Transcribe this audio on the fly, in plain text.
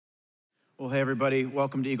Well, hey, everybody.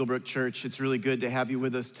 Welcome to Eaglebrook Church. It's really good to have you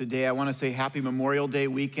with us today. I want to say happy Memorial Day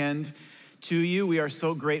weekend to you. We are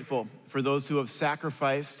so grateful for those who have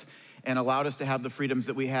sacrificed and allowed us to have the freedoms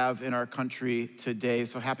that we have in our country today.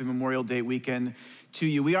 So happy Memorial Day weekend to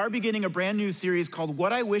you. We are beginning a brand new series called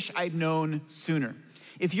What I Wish I'd Known Sooner.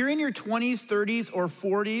 If you're in your 20s, 30s, or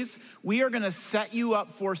 40s, we are going to set you up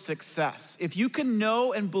for success. If you can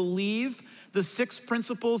know and believe the 6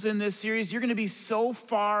 principles in this series, you're going to be so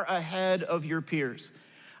far ahead of your peers.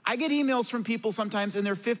 I get emails from people sometimes in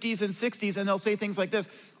their 50s and 60s, and they'll say things like this: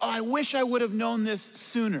 "Oh, I wish I would have known this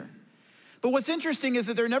sooner." But what's interesting is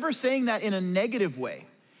that they're never saying that in a negative way.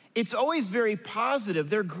 It's always very positive.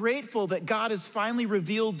 They're grateful that God has finally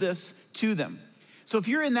revealed this to them. So if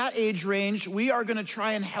you're in that age range, we are going to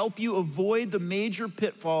try and help you avoid the major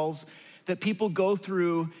pitfalls that people go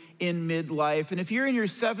through in midlife. And if you're in your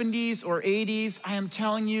 70s or 80s, I am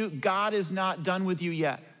telling you, God is not done with you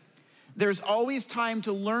yet. There's always time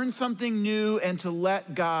to learn something new and to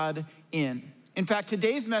let God in. In fact,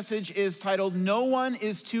 today's message is titled, "No One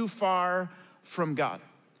is Too Far from God."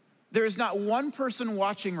 There is not one person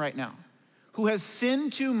watching right now who has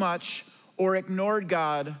sinned too much or ignored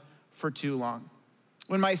God for too long.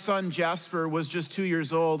 When my son Jasper was just 2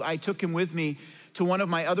 years old, I took him with me to one of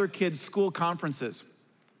my other kids' school conferences.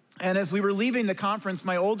 And as we were leaving the conference,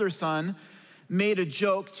 my older son made a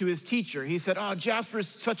joke to his teacher. He said, "Oh, Jasper's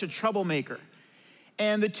such a troublemaker."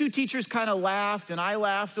 And the two teachers kind of laughed, and I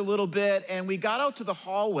laughed a little bit, and we got out to the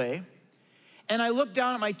hallway, and I looked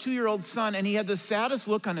down at my 2-year-old son, and he had the saddest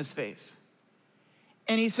look on his face.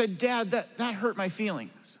 And he said, "Dad, that hurt my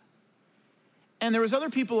feelings." And there was other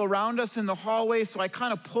people around us in the hallway, so I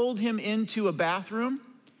kind of pulled him into a bathroom,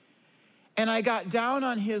 and I got down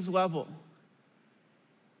on his level.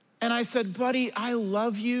 And I said, "Buddy, I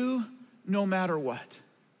love you no matter what."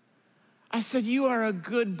 I said, "You are a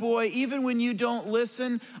good boy. Even when you don't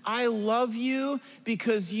listen, I love you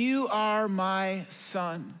because you are my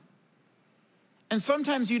son." And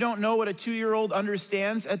sometimes you don't know what a 2-year-old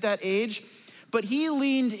understands at that age, but he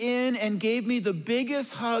leaned in and gave me the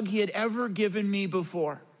biggest hug he had ever given me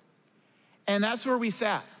before. And that's where we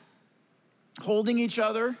sat, holding each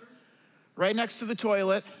other right next to the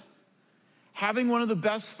toilet, having one of the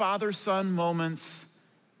best father-son moments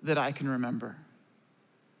that I can remember.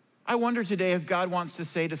 I wonder today if God wants to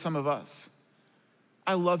say to some of us,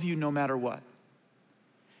 "I love you no matter what."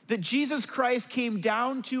 That Jesus Christ came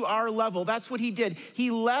down to our level. That's what he did.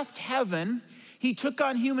 He left heaven, he took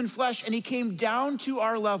on human flesh, and he came down to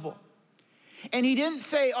our level. And he didn't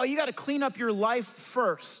say, "Oh, you got to clean up your life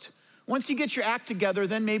first. Once you get your act together,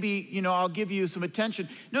 then maybe, I'll give you some attention."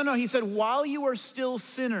 No, he said, while you are still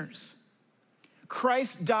sinners,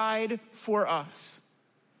 Christ died for us.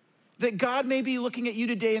 That God may be looking at you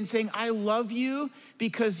today and saying, "I love you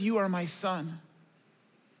because you are my son.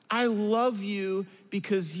 I love you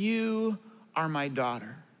because you are my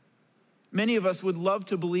daughter." Many of us would love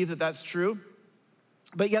to believe that that's true,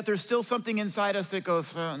 but yet there's still something inside us that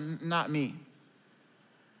goes, "Not me."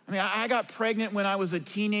 I mean, I got pregnant when I was a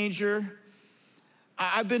teenager.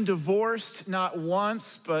 I've been divorced not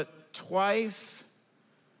once, but twice.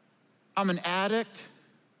 I'm an addict.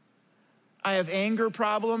 I have anger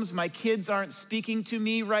problems. My kids aren't speaking to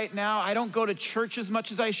me right now. I don't go to church as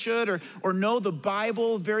much as I should or know the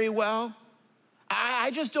Bible very well.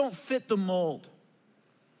 I just don't fit the mold.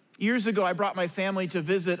 Years ago, I brought my family to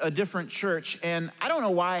visit a different church, and I don't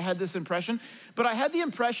know why I had this impression, but I had the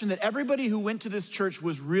impression that everybody who went to this church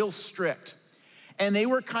was real strict, and they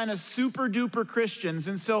were kind of super duper Christians.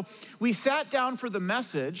 And so we sat down for the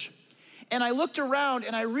message, and I looked around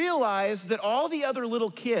and I realized that all the other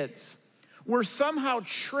little kids were somehow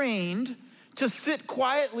trained to sit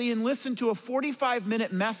quietly and listen to a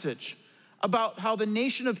 45-minute message about how the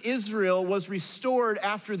nation of Israel was restored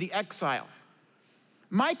after the exile.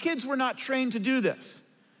 My kids were not trained to do this.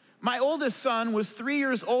 My oldest son was 3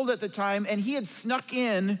 years old at the time, and he had snuck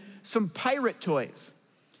in some pirate toys.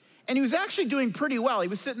 And he was actually doing pretty well. He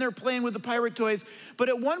was sitting there playing with the pirate toys, but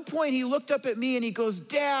at one point he looked up at me and he goes,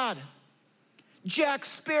 "Dad, Jack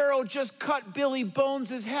Sparrow just cut Billy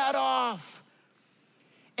Bones' head off."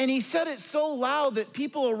 And he said it so loud that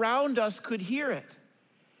people around us could hear it.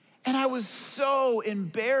 And I was so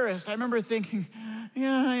embarrassed. I remember thinking,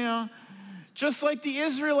 yeah, just like the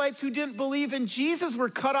Israelites who didn't believe in Jesus were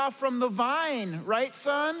cut off from the vine, right,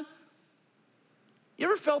 son? You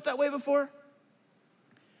ever felt that way before?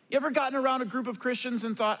 You ever gotten around a group of Christians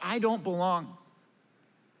and thought, "I don't belong.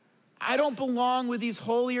 I don't belong with these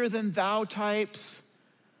holier than thou types.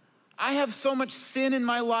 I have so much sin in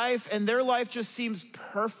my life and their life just seems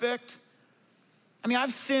perfect. I mean,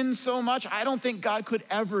 I've sinned so much, I don't think God could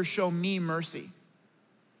ever show me mercy.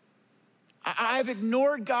 I've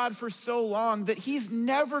ignored God for so long that he's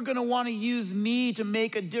never gonna wanna use me to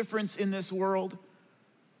make a difference in this world.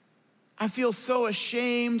 I feel so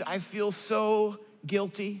ashamed, I feel so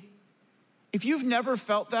guilty. If you've never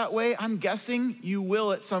felt that way, I'm guessing you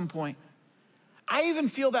will at some point. I even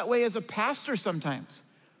feel that way as a pastor sometimes.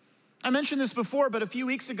 I mentioned this before, but a few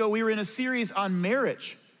weeks ago, we were in a series on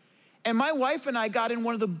marriage. And my wife and I got in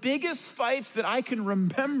one of the biggest fights that I can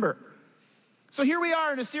remember. So here we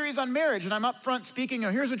are in a series on marriage, and I'm up front speaking,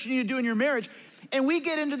 here's what you need to do in your marriage. And we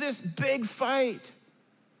get into this big fight.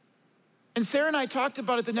 And Sarah and I talked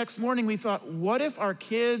about it the next morning. We thought, what if our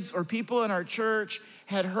kids or people in our church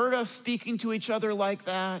had heard us speaking to each other like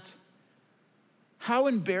that? How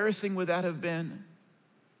embarrassing would that have been?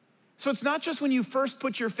 So it's not just when you first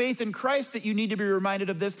put your faith in Christ that you need to be reminded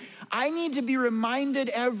of this. I need to be reminded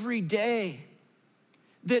every day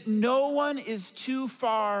that no one is too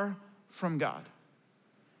far from God.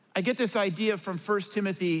 I get this idea from 1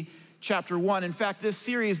 Timothy chapter 1. In fact, this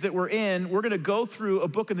series that we're in, we're gonna go through a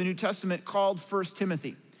book in the New Testament called 1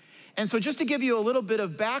 Timothy. And so just to give you a little bit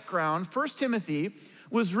of background, 1 Timothy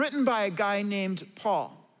was written by a guy named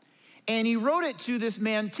Paul. And he wrote it to this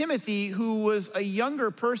man, Timothy, who was a younger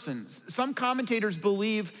person. Some commentators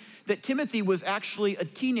believe that Timothy was actually a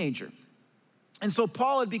teenager. And so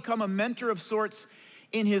Paul had become a mentor of sorts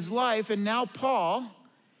in his life. And now Paul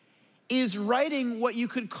is writing what you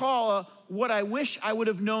could call a what I wish I would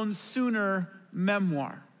have known sooner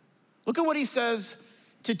memoir. Look at what he says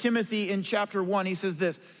to Timothy in chapter 1. He says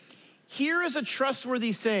this, here is a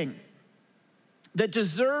trustworthy saying that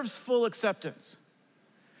deserves full acceptance.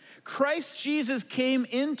 Christ Jesus came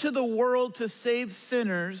into the world to save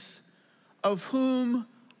sinners, of whom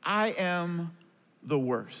I am the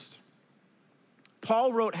worst.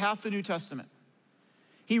 Paul wrote half the New Testament.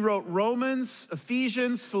 He wrote Romans,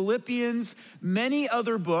 Ephesians, Philippians, many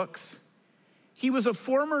other books. He was a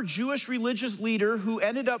former Jewish religious leader who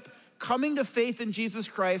ended up coming to faith in Jesus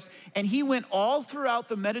Christ, and he went all throughout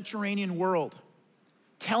the Mediterranean world,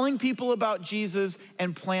 telling people about Jesus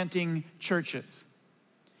and planting churches.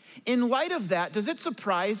 In light of that, does it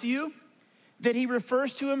surprise you that he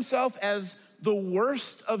refers to himself as the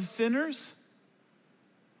worst of sinners?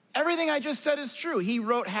 Everything I just said is true. He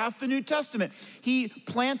wrote half the New Testament. He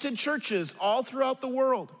planted churches all throughout the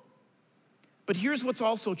world. But here's what's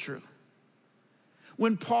also true.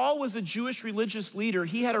 When Paul was a Jewish religious leader,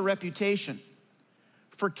 he had a reputation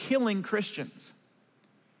for killing Christians.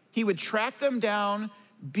 He would track them down,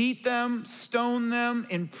 beat them, stone them,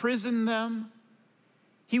 imprison them.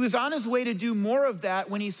 He was on his way to do more of that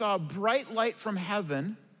when he saw a bright light from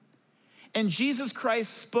heaven, and Jesus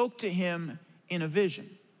Christ spoke to him in a vision.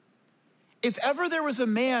 If ever there was a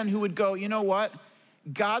man who would go, you know what?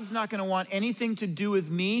 God's not gonna want anything to do with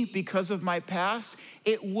me because of my past,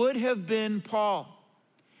 it would have been Paul.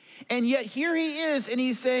 And yet here he is, and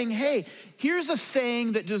he's saying, hey, here's a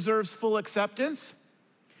saying that deserves full acceptance.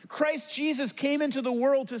 Christ Jesus came into the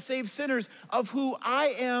world to save sinners, of who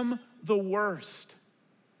I am the worst.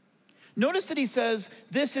 Notice that he says,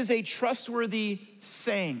 this is a trustworthy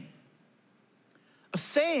saying. A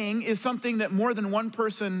saying is something that more than one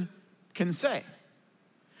person can say.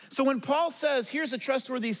 So when Paul says, here's a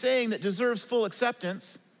trustworthy saying that deserves full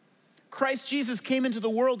acceptance, Christ Jesus came into the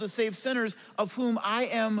world to save sinners, of whom I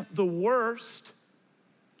am the worst,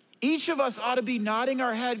 each of us ought to be nodding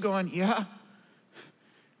our head going, yeah,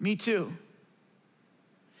 me too.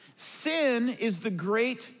 Sin is the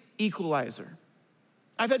great equalizer.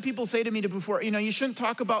 I've had people say to me before, you shouldn't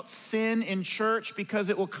talk about sin in church because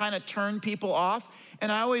it will kind of turn people off.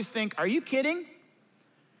 And I always think, are you kidding?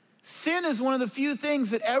 Sin is one of the few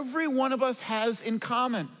things that every one of us has in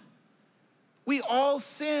common. We all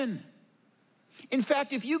sin. In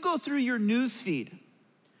fact, if you go through your news feed,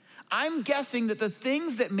 I'm guessing that the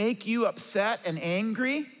things that make you upset and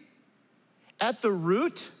angry, at the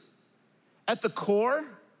root, at the core,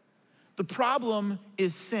 the problem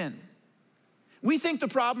is sin. We think the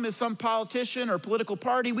problem is some politician or political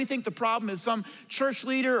party. We think the problem is some church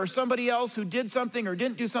leader or somebody else who did something or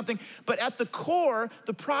didn't do something. But at the core,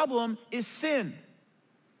 the problem is sin.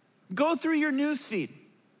 Go through your newsfeed.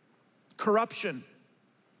 Corruption,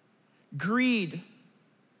 greed,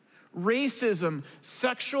 racism,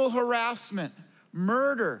 sexual harassment,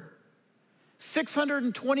 murder.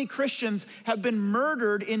 620 Christians have been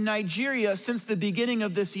murdered in Nigeria since the beginning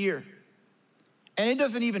of this year. And it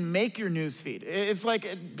doesn't even make your newsfeed. It's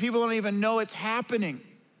like people don't even know it's happening.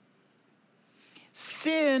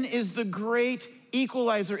 Sin is the great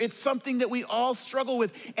equalizer. It's something that we all struggle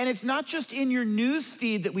with. And it's not just in your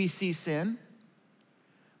newsfeed that we see sin.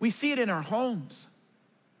 We see it in our homes.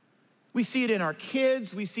 We see it in our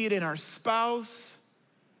kids. We see it in our spouse.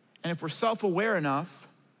 And if we're self-aware enough,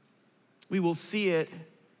 we will see it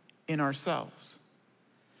in ourselves.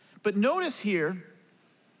 But notice here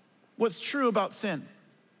what's true about sin.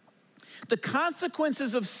 The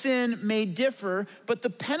consequences of sin may differ, but the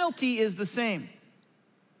penalty is the same.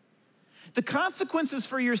 The consequences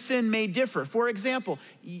for your sin may differ. For example,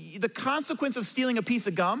 the consequence of stealing a piece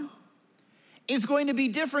of gum is going to be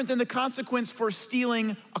different than the consequence for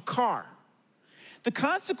stealing a car. The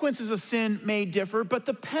consequences of sin may differ, but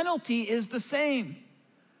the penalty is the same.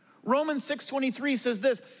 Romans 6:23 says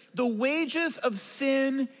this, the wages of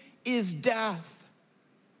sin is death.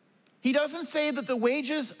 He doesn't say that the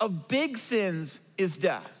wages of big sins is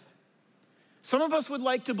death. Some of us would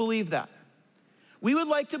like to believe that. We would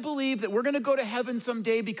like to believe that we're gonna go to heaven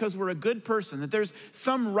someday because we're a good person, that there's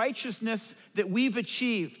some righteousness that we've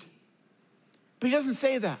achieved. But he doesn't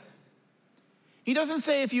say that. He doesn't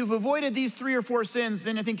say if you've avoided these 3 or 4 sins,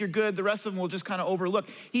 then I think you're good, the rest of them we'll just kind of overlook.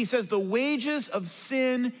 He says the wages of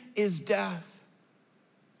sin is death.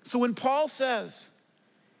 So when Paul says,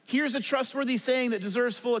 here's a trustworthy saying that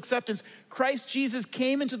deserves full acceptance, Christ Jesus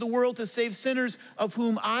came into the world to save sinners, of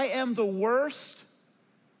whom I am the worst,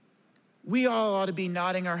 we all ought to be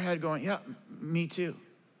nodding our head going, yeah, me too.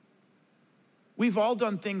 We've all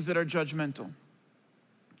done things that are judgmental,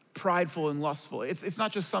 prideful and lustful. It's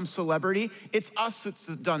not just some celebrity, it's us that's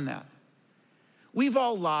done that. We've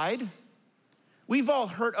all lied. We've all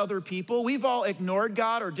hurt other people. We've all ignored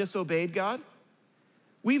God or disobeyed God.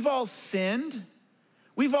 We've all sinned.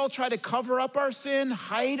 We've all tried to cover up our sin,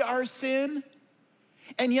 hide our sin.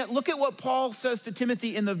 And yet look at what Paul says to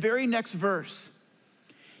Timothy in the very next verse.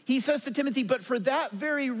 He says to Timothy, but for that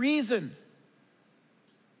very reason,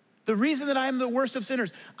 the reason that I am the worst of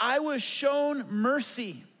sinners, I was shown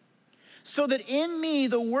mercy, so that in me,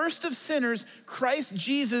 the worst of sinners, Christ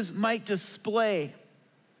Jesus might display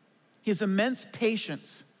his immense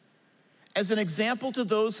patience as an example to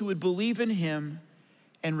those who would believe in him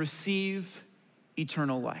and receive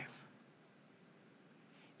eternal life.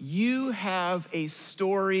 You have a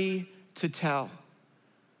story to tell.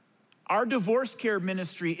 Our divorce care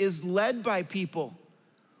ministry is led by people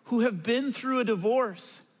who have been through a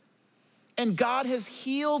divorce, and God has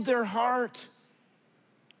healed their heart.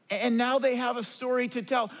 And now they have a story to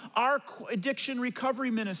tell. Our addiction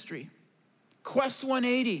recovery ministry, Quest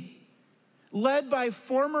 180, led by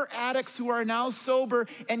former addicts who are now sober,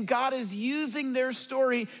 and God is using their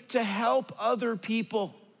story to help other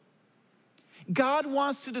people. God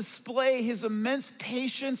wants to display his immense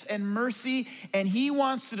patience and mercy, and he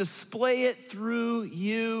wants to display it through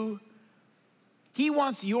you. He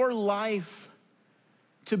wants your life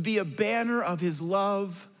to be a banner of his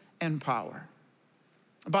love and power.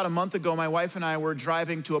 About a month ago, my wife and I were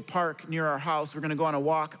driving to a park near our house. We're gonna go on a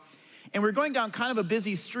walk. And we're going down kind of a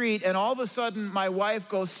busy street, and all of a sudden, my wife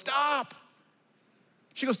goes, stop.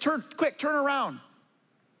 She goes, turn around.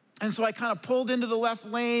 And so I kind of pulled into the left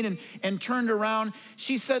lane and turned around.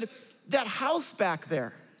 She said, that house back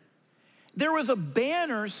there was a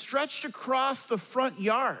banner stretched across the front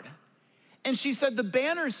yard. And she said, the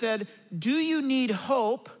banner said, do you need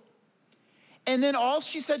hope? And then all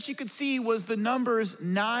she said she could see was the numbers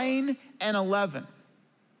 9 and 11.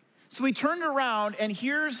 So we turned around, and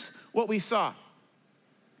here's what we saw.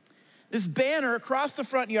 This banner across the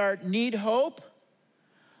front yard, need hope?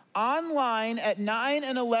 Online at 9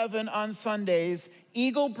 and 11 on Sundays,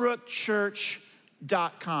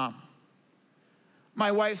 eaglebrookchurch.com.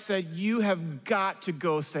 My wife said, you have got to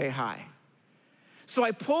go say hi. So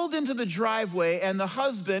I pulled into the driveway, and the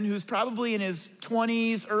husband, who's probably in his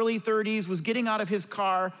 20s, early 30s, was getting out of his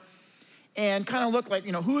car and kind of looked like,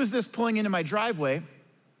 who is this pulling into my driveway?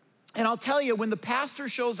 And I'll tell you, when the pastor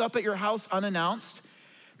shows up at your house unannounced,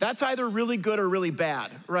 that's either really good or really bad,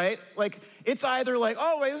 right? Like, it's either like,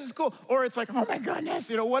 oh, wait, this is cool, or it's like, oh my goodness,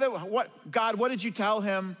 what, God, what did you tell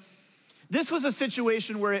him? This was a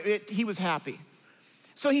situation where he was happy.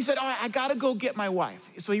 So he said, I gotta go get my wife.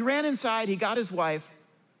 So he ran inside, he got his wife,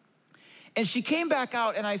 and she came back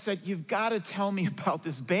out, and I said, you've gotta tell me about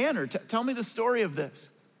this banner. Tell me the story of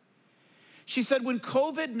this. She said, when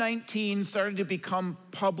COVID-19 started to become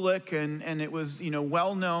public and it was,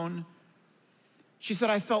 well known, she said,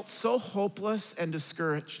 I felt so hopeless and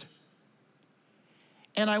discouraged.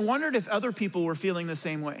 And I wondered if other people were feeling the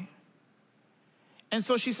same way. And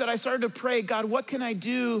so she said, I started to pray, God, what can I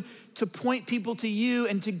do to point people to you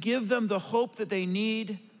and to give them the hope that they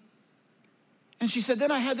need? And she said,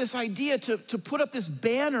 then I had this idea to put up this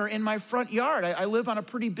banner in my front yard. I live on a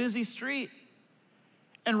pretty busy street.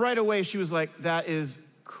 And right away she was like, that is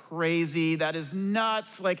crazy. That is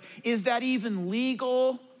nuts. Like, is that even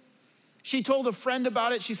legal? She told a friend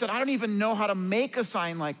about it. She said, I don't even know how to make a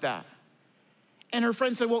sign like that. And her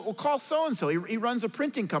friend said, well call so-and-so. He runs a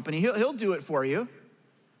printing company. He'll do it for you.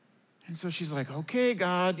 And so she's like, okay,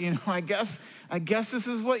 God, I guess this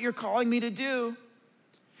is what you're calling me to do.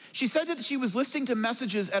 She said that she was listening to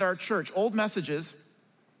messages at our church, old messages.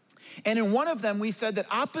 And in one of them, we said that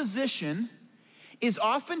opposition is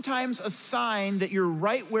oftentimes a sign that you're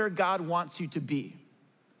right where God wants you to be.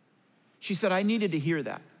 She said, I needed to hear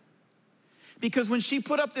that. Because when she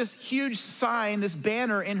put up this huge sign, this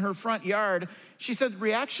banner in her front yard, she said the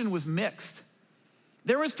reaction was mixed.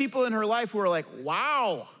 There was people in her life who were like,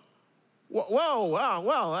 wow, whoa, wow,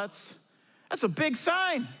 well, that's a big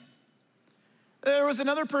sign. There was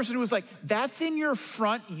another person who was like, that's in your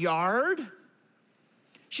front yard?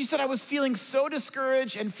 She said, I was feeling so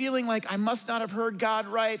discouraged and feeling like I must not have heard God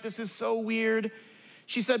right. This is so weird.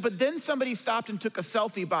 She said, but then somebody stopped and took a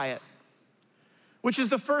selfie by it, which is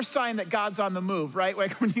the first sign that God's on the move, right?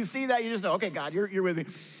 Like when you see that, you just know, okay, God, you're with me.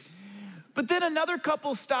 But then another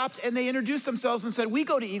couple stopped and they introduced themselves and said, we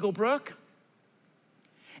go to Eagle Brook.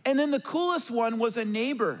 And then the coolest one was a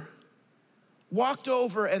neighbor walked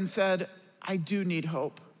over and said, I do need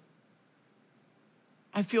hope.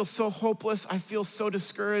 I feel so hopeless. I feel so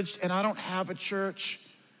discouraged, and I don't have a church.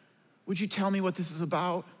 Would you tell me what this is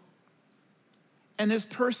about? And this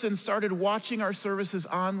person started watching our services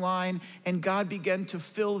online, and God began to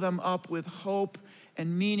fill them up with hope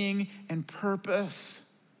and meaning and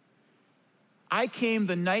purpose. I came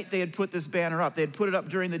the night they had put this banner up. They had put it up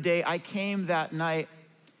during the day. I came that night,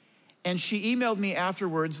 and she emailed me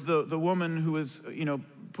afterwards, the woman who was,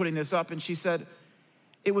 putting this up, and she said,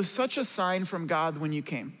 it was such a sign from God when you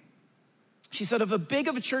came. She said, of the big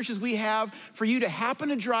of a church as we have, for you to happen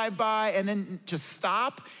to drive by and then to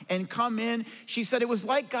stop and come in, she said, it was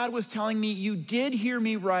like God was telling me, you did hear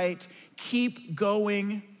me right, keep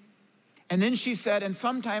going. And then she said, and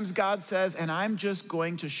sometimes God says, and I'm just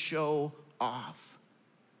going to show off.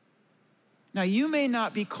 Now, you may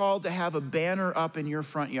not be called to have a banner up in your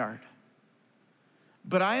front yard,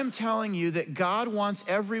 but I am telling you that God wants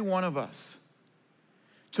every one of us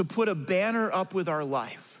to put a banner up with our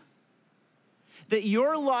life. That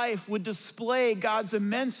your life would display God's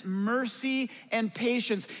immense mercy and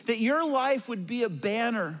patience. That your life would be a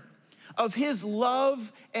banner of his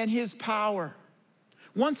love and his power.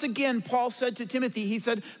 Once again, Paul said to Timothy, he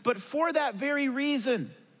said, but for that very reason,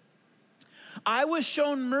 I was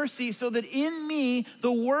shown mercy so that in me,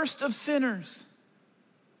 the worst of sinners.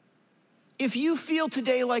 If you feel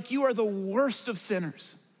today like you are the worst of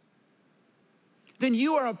sinners, then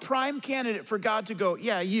you are a prime candidate for God to go,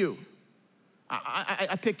 yeah, you.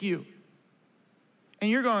 I pick you. And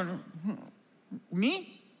you're going,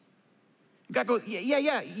 me? God goes,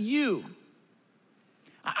 yeah, you.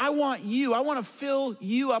 I want you. I want to fill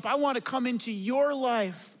you up. I want to come into your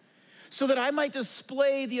life so that I might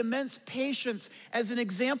display the immense patience as an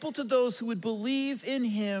example to those who would believe in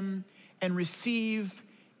him and receive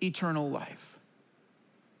eternal life.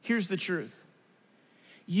 Here's the truth.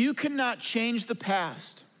 You cannot change the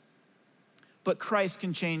past, but Christ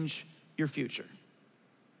can change your future.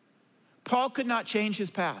 Paul could not change his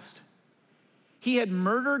past. He had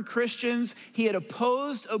murdered Christians. He had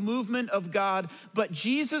opposed a movement of God, but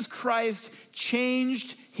Jesus Christ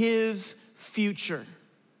changed his future.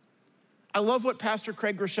 I love what Pastor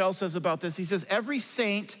Craig Rochelle says about this. He says, every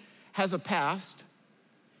saint has a past,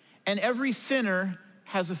 and every sinner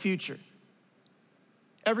has a future.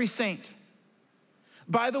 Every saint.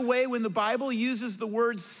 By the way, when the Bible uses the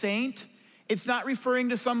word saint, it's not referring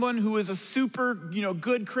to someone who is a super,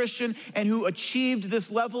 good Christian and who achieved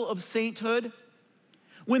this level of sainthood.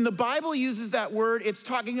 When the Bible uses that word, it's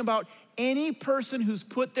talking about any person who's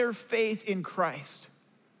put their faith in Christ.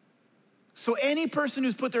 So any person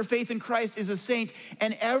who's put their faith in Christ is a saint,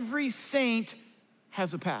 and every saint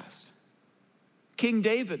has a past. King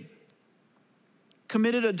David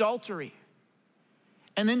committed adultery.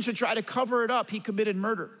 And then to try to cover it up, he committed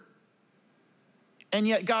murder. And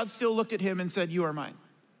yet God still looked at him and said, you are mine.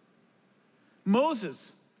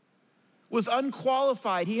 Moses was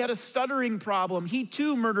unqualified. He had a stuttering problem. He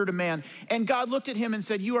too murdered a man. And God looked at him and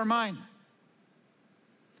said, you are mine.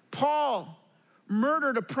 Paul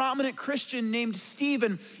murdered a prominent Christian named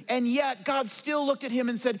Stephen. And yet God still looked at him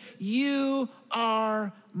and said, you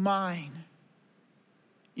are mine.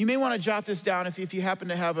 You may want to jot this down if you happen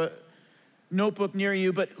to have a notebook near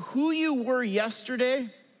you, but who you were yesterday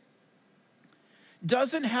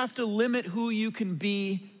doesn't have to limit who you can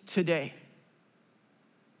be today.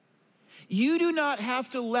 You do not have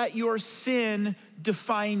to let your sin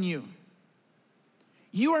define you.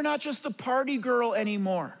 You are not just the party girl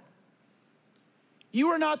anymore. You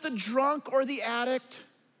are not the drunk or the addict.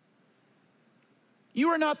 You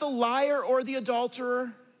are not the liar or the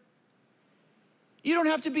adulterer. You don't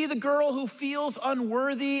have to be the girl who feels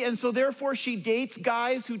unworthy and so therefore she dates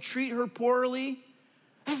guys who treat her poorly.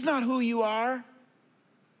 That's not who you are.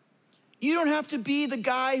 You don't have to be the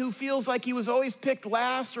guy who feels like he was always picked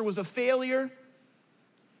last or was a failure.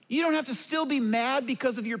 You don't have to still be mad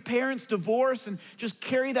because of your parents' divorce and just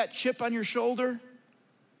carry that chip on your shoulder.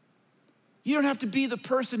 You don't have to be the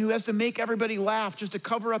person who has to make everybody laugh just to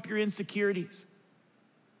cover up your insecurities.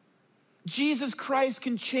 Jesus Christ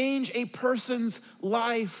can change a person's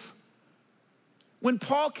life. When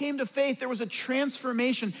Paul came to faith, there was a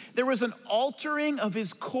transformation. There was an altering of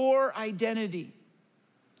his core identity.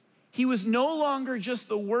 He was no longer just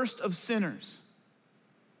the worst of sinners.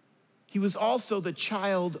 He was also the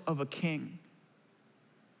child of a king.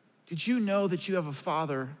 Did you know that you have a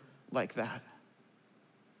father like that?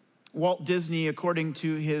 Walt Disney, according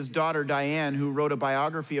to his daughter Diane, who wrote a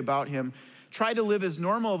biography about him, tried to live as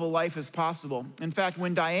normal of a life as possible. In fact,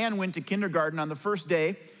 when Diane went to kindergarten on the first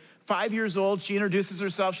day, 5 years old, she introduces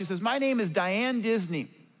herself. She says, "My name is Diane Disney."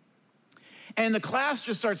 And the class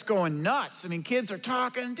just starts going nuts. I mean, kids are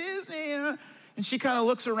talking Disney, you know? And she kind of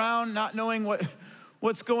looks around, not knowing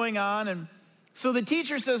what's going on. And so the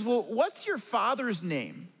teacher says, "Well, what's your father's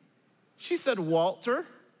name?" She said, "Walter."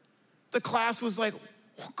 The class was like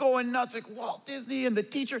going nuts, like Walt Disney, and the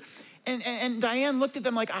teacher. And Diane looked at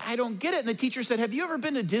them like, I don't get it. And the teacher said, "Have you ever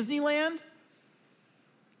been to Disneyland?"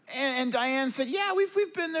 And Diane said, "Yeah, we've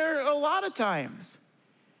been there a lot of times."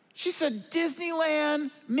 She said,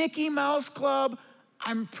 "Disneyland, Mickey Mouse Club,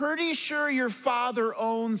 I'm pretty sure your father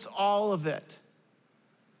owns all of it."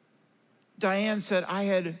 Diane said, "I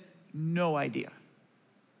had no idea."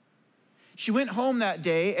 She went home that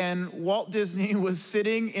day and Walt Disney was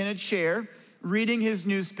sitting in a chair reading his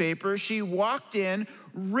newspaper. She walked in,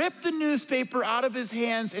 ripped the newspaper out of his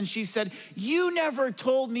hands, and she said, "You never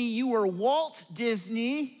told me you were Walt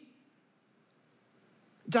Disney."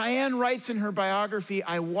 Diane writes in her biography,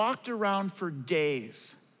 "I walked around for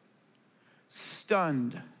days,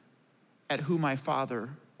 stunned at who my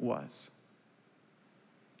father was."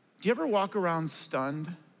 Do you ever walk around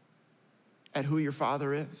stunned at who your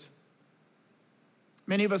father is?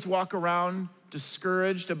 Many of us walk around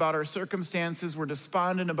discouraged about our circumstances. We're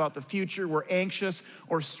despondent about the future. We're anxious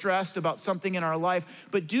or stressed about something in our life.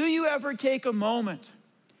 But do you ever take a moment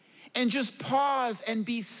and just pause and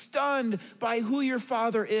be stunned by who your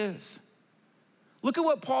father is? Look at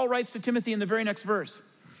what Paul writes to Timothy in the very next verse.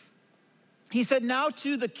 He said, "Now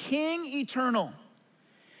to the King eternal,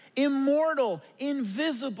 immortal,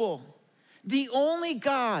 invisible, the only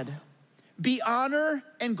God, be honor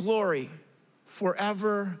and glory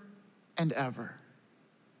forever and ever."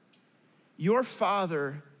 Your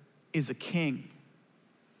father is a king.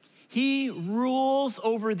 He rules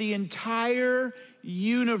over the entire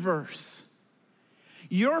universe.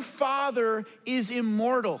 Your father is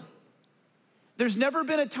immortal. There's never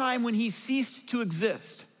been a time when he ceased to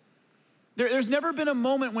exist. There's never been a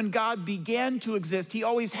moment when God began to exist. He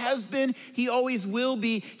always has been, he always will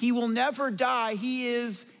be. He will never die. He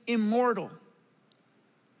is immortal.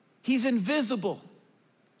 He's invisible.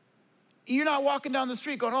 You're not walking down the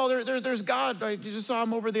street going, "Oh, there's God. I just saw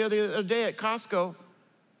him over the other day at Costco."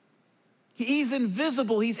 He's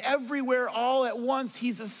invisible. He's everywhere all at once.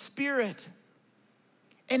 He's a spirit.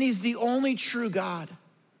 And he's the only true God.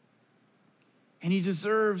 And he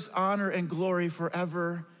deserves honor and glory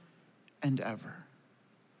forever and ever.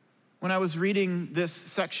 When I was reading this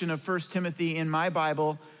section of 1 Timothy in my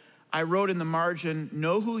Bible, I wrote in the margin,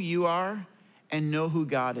 "Know who you are and know who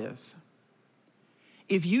God is."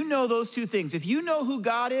 If you know those two things, if you know who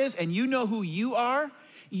God is and you know who you are,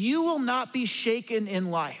 you will not be shaken in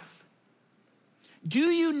life.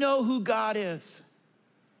 Do you know who God is?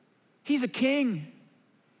 He's a king.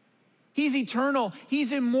 He's eternal.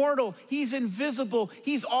 He's immortal. He's invisible.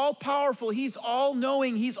 He's all powerful. He's all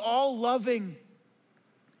knowing. He's all loving.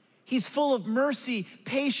 He's full of mercy,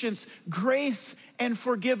 patience, grace, and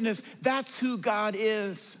forgiveness. That's who God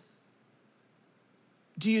is.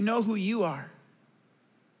 Do you know who you are?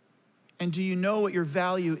 And do you know what your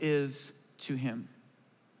value is to him?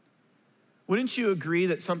 Wouldn't you agree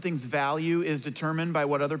that something's value is determined by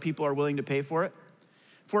what other people are willing to pay for it?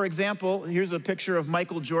 For example, here's a picture of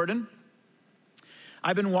Michael Jordan.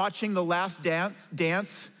 I've been watching The Last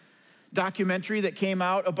Dance documentary that came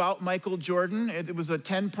out about Michael Jordan. It was a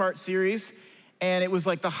 10-part series, and it was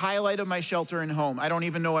like the highlight of my shelter and home. I don't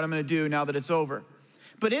even know what I'm gonna do now that it's over.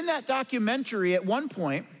 But in that documentary, at one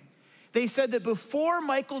point, They said that before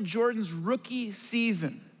Michael Jordan's rookie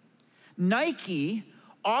season, Nike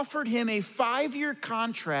offered him a 5-year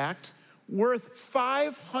contract worth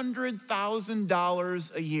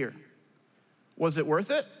 $500,000 a year. Was it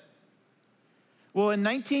worth it? Well, in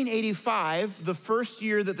 1985, the first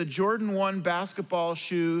year that the Jordan 1 basketball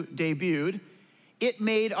shoe debuted, it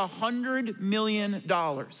made $100 million.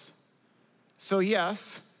 So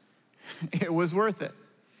yes, it was worth it.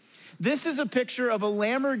 This is a picture of a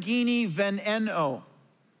Lamborghini Veneno.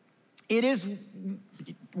 It is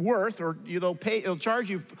worth, or it'll charge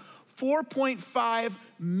you $4.5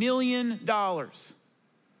 million.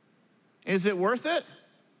 Is it worth it?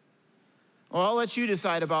 Well, I'll let you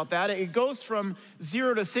decide about that. It goes from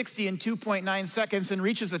 0 to 60 in 2.9 seconds and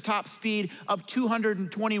reaches a top speed of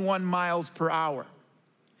 221 miles per hour.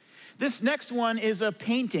 This next one is a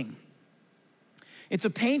painting. It's a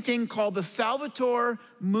painting called the Salvator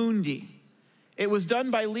Mundi. It was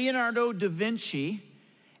done by Leonardo da Vinci,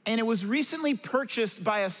 and it was recently purchased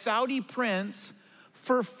by a Saudi prince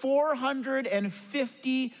for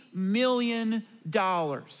 $450 million.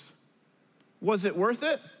 Was it worth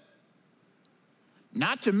it?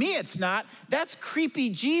 Not to me, it's not. That's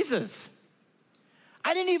creepy Jesus.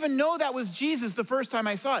 I didn't even know that was Jesus the first time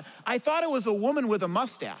I saw it. I thought it was a woman with a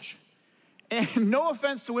mustache. And no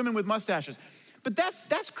offense to women with mustaches, but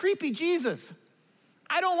that's creepy Jesus.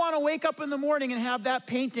 I don't want to wake up in the morning and have that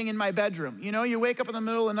painting in my bedroom. You know, you wake up in the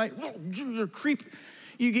middle of the night, you're creepy.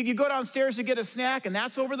 You go downstairs to get a snack, and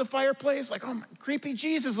that's over the fireplace. Like, oh, my, creepy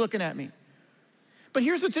Jesus looking at me. But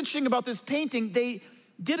here's what's interesting about this painting. They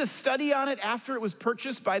did a study on it after it was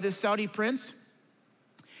purchased by this Saudi prince,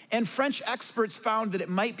 and French experts found that it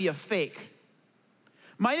might be a fake.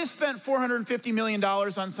 Might have spent $450 million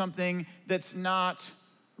on something that's not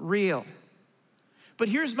real. But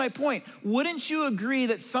here's my point. Wouldn't you agree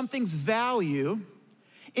that something's value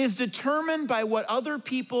is determined by what other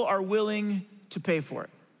people are willing to pay for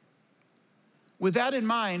it? With that in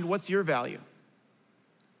mind, what's your value?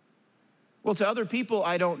 Well, to other people,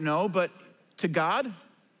 I don't know, but to God?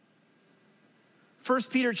 1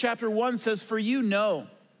 Peter chapter 1 says, "For you know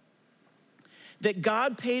that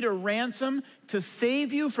God paid a ransom to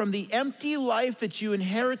save you from the empty life that you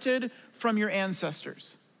inherited from your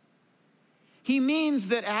ancestors." He means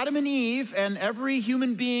that Adam and Eve and every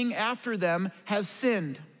human being after them has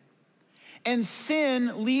sinned. And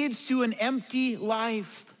sin leads to an empty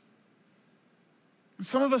life.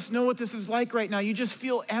 Some of us know what this is like right now. You just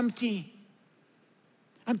feel empty.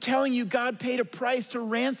 I'm telling you, God paid a price to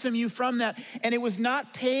ransom you from that. And it was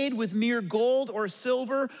not paid with mere gold or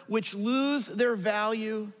silver, which lose their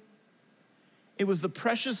value. It was the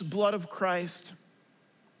precious blood of Christ,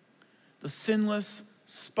 the sinless,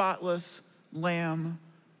 spotless Lamb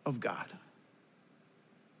of God.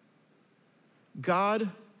 God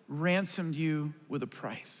ransomed you with a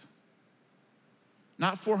price.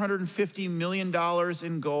 Not $450 million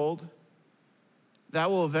in gold. That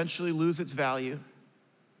will eventually lose its value.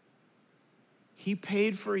 He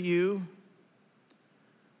paid for you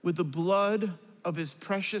with the blood of his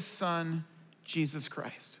precious Son, Jesus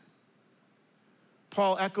Christ.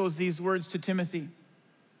 Paul echoes these words to Timothy.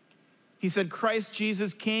 He said, Christ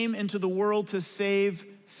Jesus came into the world to save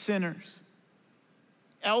sinners.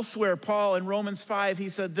 Elsewhere, Paul in Romans 5, he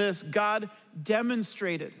said this, God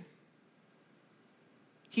demonstrated.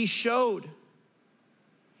 He showed.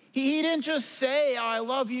 He didn't just say, oh, I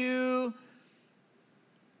love you.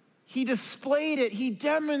 He displayed it. He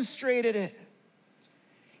demonstrated it.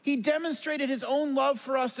 He demonstrated his own love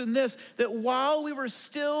for us in this, that while we were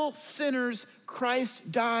still sinners,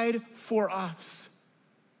 Christ died for us.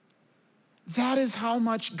 That is how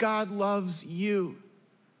much God loves you.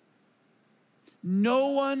 No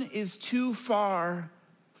one is too far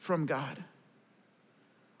from God.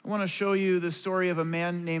 I want to show you the story of a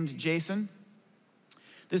man named Jason.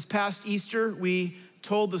 This past Easter, we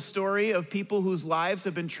told the story of people whose lives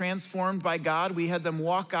have been transformed by God. We had them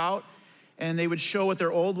walk out and they would show what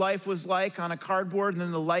their old life was like on a cardboard, and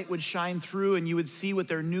then the light would shine through and you would see what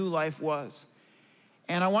their new life was.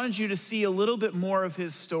 And I wanted you to see a little bit more of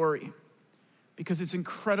his story because it's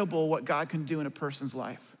incredible what God can do in a person's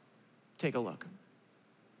life. Take a look.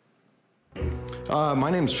 My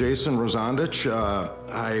name's Jason Rosandich.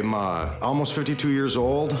 I'm almost 52 years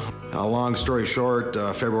old. Long story short,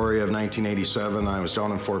 February of 1987, I was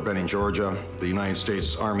down in Fort Benning, Georgia, the United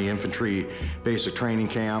States Army Infantry Basic Training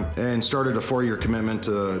Camp, and started a 4-year commitment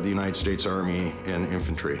to the United States Army and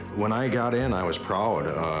Infantry. When I got in, I was proud.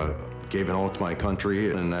 Gave an oath to my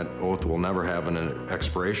country, and that oath will never have an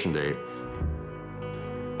expiration date.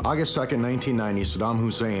 August 2nd, 1990, Saddam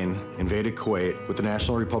Hussein invaded Kuwait with the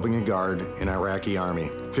National Republican Guard and Iraqi Army.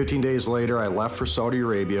 15 days later, I left for Saudi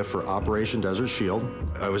Arabia for Operation Desert Shield.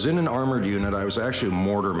 I was in an armored unit. I was actually a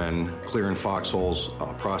mortarman, clearing foxholes,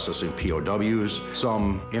 processing POWs,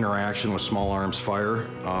 some interaction with small arms fire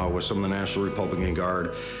with some of the National Republican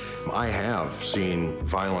Guard. I have seen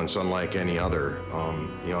violence unlike any other.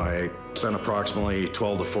 I spent approximately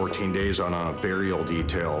 12 to 14 days on a burial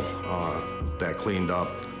detail that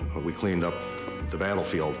we cleaned up the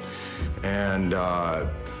battlefield. And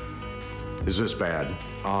it's this bad.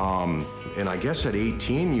 And I guess at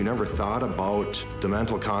 18, you never thought about the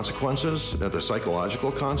mental consequences, the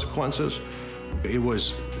psychological consequences. It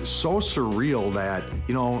was so surreal that,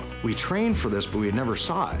 we trained for this, but we never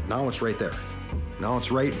saw it. Now it's right there. Now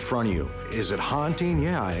it's right in front of you. Is it haunting?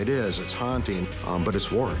 Yeah, it is. It's haunting, but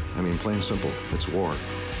it's war. Plain and simple, it's war.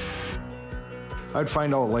 I'd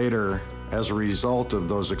find out later, as a result of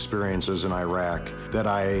those experiences in Iraq, that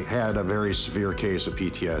I had a very severe case of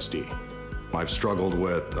PTSD. I've struggled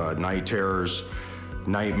with night terrors,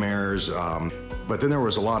 nightmares, but then there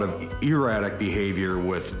was a lot of erratic behavior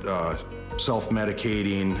with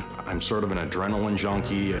self-medicating. I'm sort of an adrenaline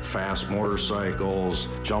junkie, fast motorcycles,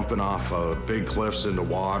 jumping off big cliffs into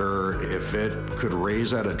water. If it could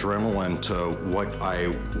raise that adrenaline to what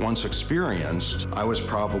I once experienced, I was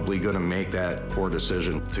probably going to make that poor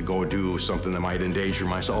decision to go do something that might endanger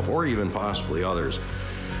myself or even possibly others.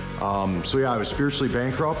 I was spiritually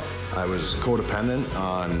bankrupt. I was codependent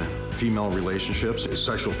on female relationships.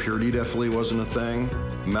 Sexual purity definitely wasn't a thing.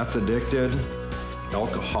 Meth addicted.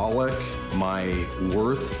 Alcoholic. My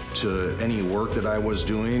worth to any work that I was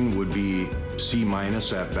doing would be C-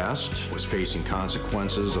 at best. Was facing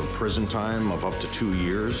consequences of prison time of up to 2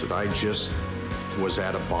 years. I just was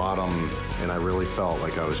at a bottom, and I really felt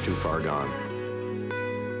like I was too far gone.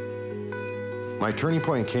 My turning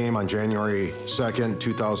point came on January 2nd,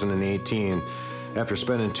 2018, after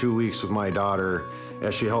spending 2 weeks with my daughter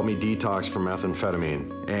as she helped me detox from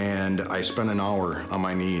methamphetamine. And I spent an hour on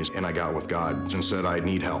my knees and I got with God and said, I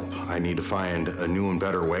need help. I need to find a new and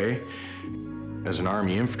better way. As an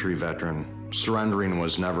Army infantry veteran, surrendering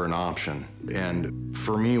was never an option. And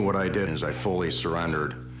for me, what I did is I fully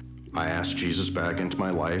surrendered. I asked Jesus back into my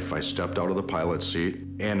life. I stepped out of the pilot seat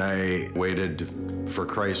and I waited for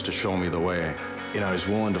Christ to show me the way. And I was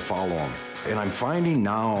willing to follow him. And I'm finding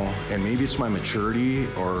now, and maybe it's my maturity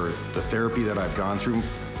or the therapy that I've gone through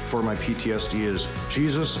for my PTSD, is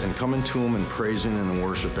Jesus and coming to him and praising and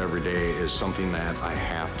worship every day is something that I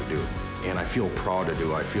have to do. And I feel proud to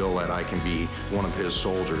do. I feel that I can be one of his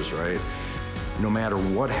soldiers, right? No matter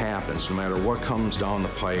what happens, no matter what comes down the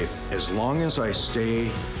pipe, as long as I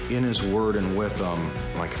stay in his word and with him,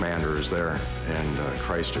 my commander is there, and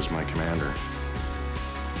Christ is my commander.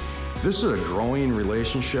 This is a growing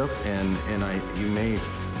relationship, and you may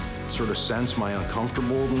sort of sense my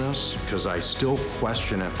uncomfortableness because I still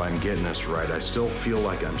question if I'm getting this right. I still feel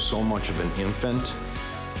like I'm so much of an infant.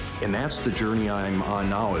 And that's the journey I'm on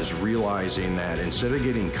now, is realizing that instead of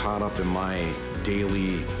getting caught up in my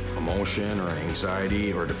daily emotion or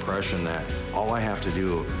anxiety or depression, that all I have to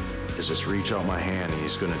do is just reach out my hand and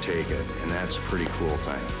he's going to take it. And that's a pretty cool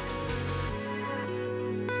thing.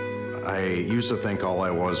 I used to think all I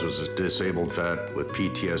was a disabled vet with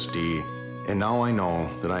PTSD, and now I know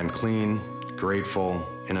that I'm clean, grateful,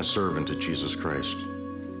 and a servant to Jesus Christ.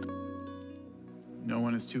 No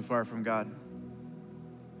one is too far from God.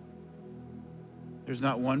 There's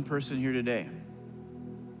not one person here today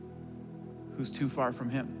who's too far from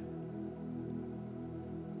him.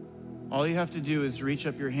 All you have to do is reach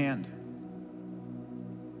up your hand,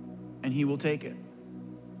 and he will take it.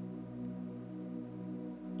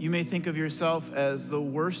 You may think of yourself as the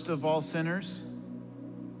worst of all sinners,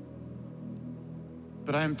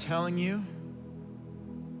 but I am telling you,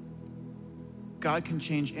 God can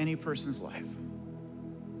change any person's life.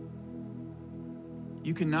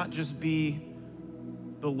 You can not just be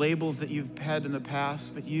the labels that you've had in the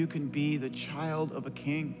past, but you can be the child of a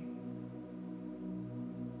king.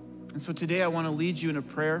 And so today I want to lead you in a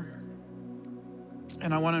prayer.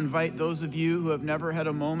 And I want to invite those of you who have never had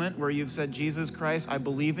a moment where you've said, Jesus Christ, I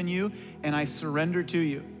believe in you and I surrender to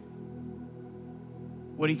you.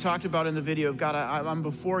 What he talked about in the video of God, I'm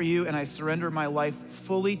before you and I surrender my life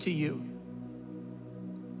fully to you.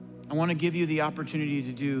 I want to give you the opportunity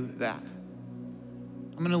to do that.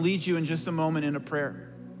 I'm going to lead you in just a moment in a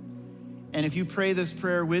prayer. And if you pray this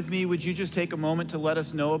prayer with me, would you just take a moment to let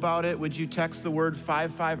us know about it? Would you text the word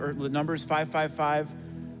 55 or the numbers 555?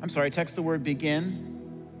 Text the word begin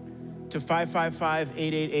to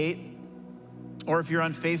 555-888. Or if you're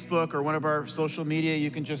on Facebook or one of our social media,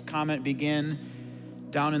 you can just comment begin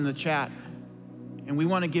down in the chat. And we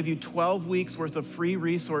want to give you 12 weeks worth of free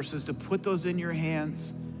resources to put those in your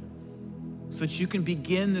hands so that you can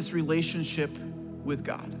begin this relationship with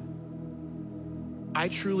God. I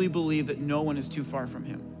truly believe that no one is too far from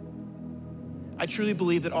him. I truly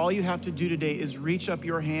believe that all you have to do today is reach up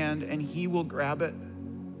your hand and he will grab it.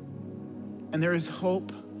 And there is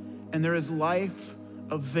hope and there is life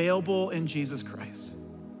available in Jesus Christ.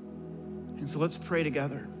 And so let's pray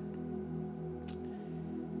together.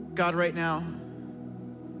 God, right now,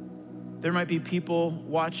 there might be people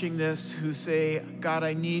watching this who say, God,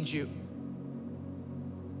 I need you.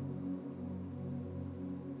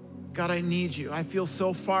 God, I need you. I feel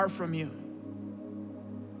so far from you.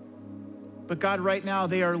 But God, right now,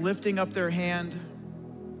 they are lifting up their hand.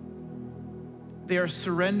 They are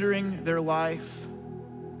surrendering their life.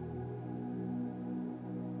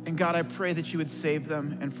 And God, I pray that you would save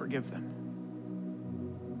them and forgive them.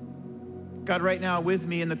 God, right now with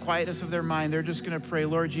me in the quietness of their mind, they're just gonna pray,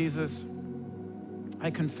 Lord Jesus, I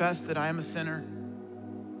confess that I am a sinner.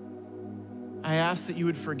 I ask that you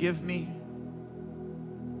would forgive me.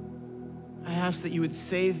 I ask that you would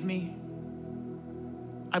save me.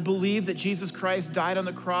 I believe that Jesus Christ died on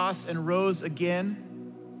the cross and rose again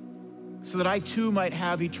so that I too might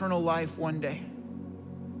have eternal life one day.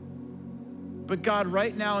 But God,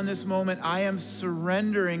 right now in this moment, I am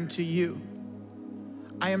surrendering to you.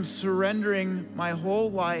 I am surrendering my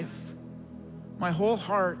whole life, my whole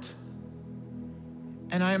heart,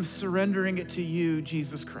 and I am surrendering it to you,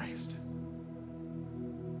 Jesus Christ.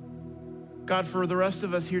 God, for the rest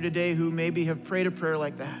of us here today who maybe have prayed a prayer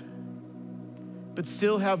like that, but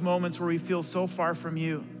still have moments where we feel so far from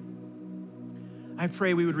you, I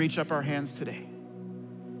pray we would reach up our hands today,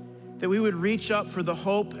 that we would reach up for the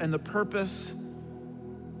hope and the purpose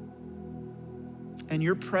and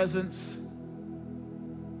your presence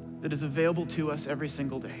that is available to us every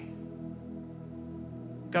single day.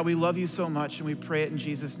 God, we love you so much and we pray it in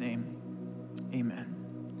Jesus' name,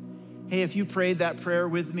 amen. Hey, if you prayed that prayer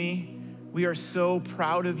with me, we are so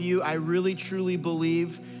proud of you. I really, truly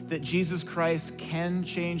believe that Jesus Christ can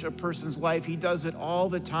change a person's life. He does it all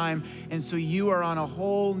the time. And so you are on a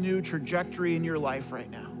whole new trajectory in your life right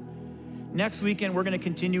now. Next weekend, we're gonna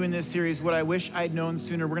continue in this series, What I Wish I'd Known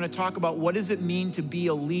Sooner. We're gonna talk about what does it mean to be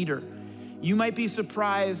a leader. You might be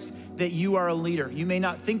surprised that you are a leader. You may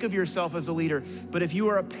not think of yourself as a leader, but if you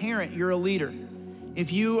are a parent, you're a leader.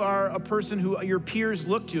 If you are a person who your peers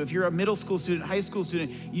look to, if you're a middle school student, high school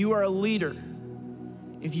student, you are a leader.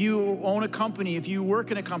 If you own a company, if you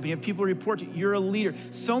work in a company, if people report to you, you're a leader.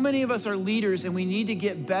 So many of us are leaders and we need to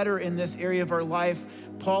get better in this area of our life.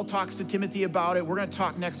 Paul talks to Timothy about it. We're gonna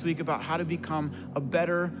talk next week about how to become a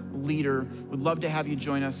better leader. We'd love to have you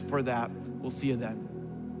join us for that. We'll see you then.